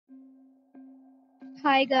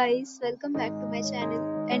Hi guys, welcome back to my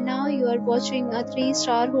channel. And now you are watching a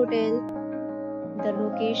 3-star hotel. The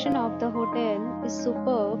location of the hotel is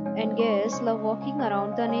superb and guests love walking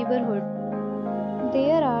around the neighborhood.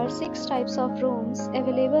 There are 6 types of rooms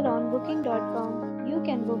available on booking.com. You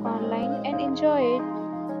can book online and enjoy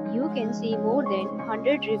it. You can see more than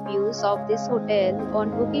 100 reviews of this hotel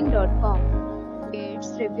on booking.com. Its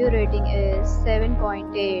review rating is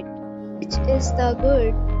 7.8, which is the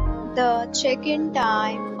good. The check-in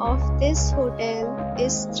time of this hotel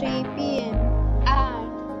is 3 p.m.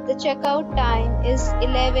 and the checkout time is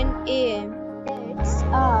 11 a.m. Pets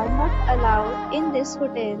are not allowed in this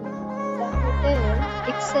hotel. The hotel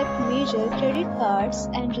accepts major credit cards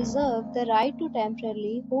and reserves the right to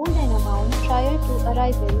temporarily hold an amount prior to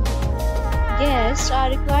arrival. Guests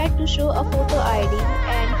are required to show a photo ID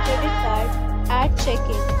and credit card at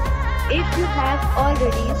check-in. If you have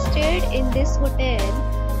already stayed in this hotel,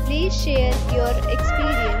 please share your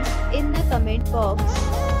experience in the comment box.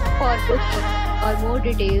 For booking or more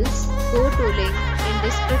details, go to link in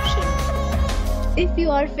description. If you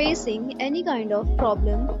are facing any kind of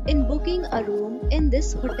problem in booking a room in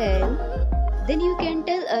this hotel, then you can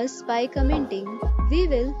tell us by commenting. We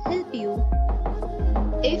will help you.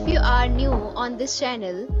 If you are new on this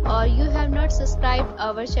channel or you have not subscribed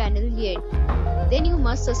our channel yet, then you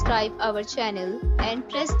must subscribe our channel and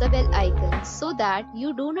press the bell icon so that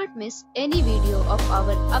you do not miss any video of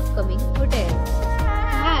our upcoming hotel.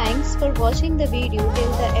 Thanks for watching the video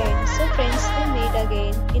till the end. So friends, will meet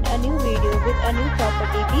again in a new video with a new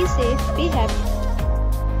property. Be safe, be happy.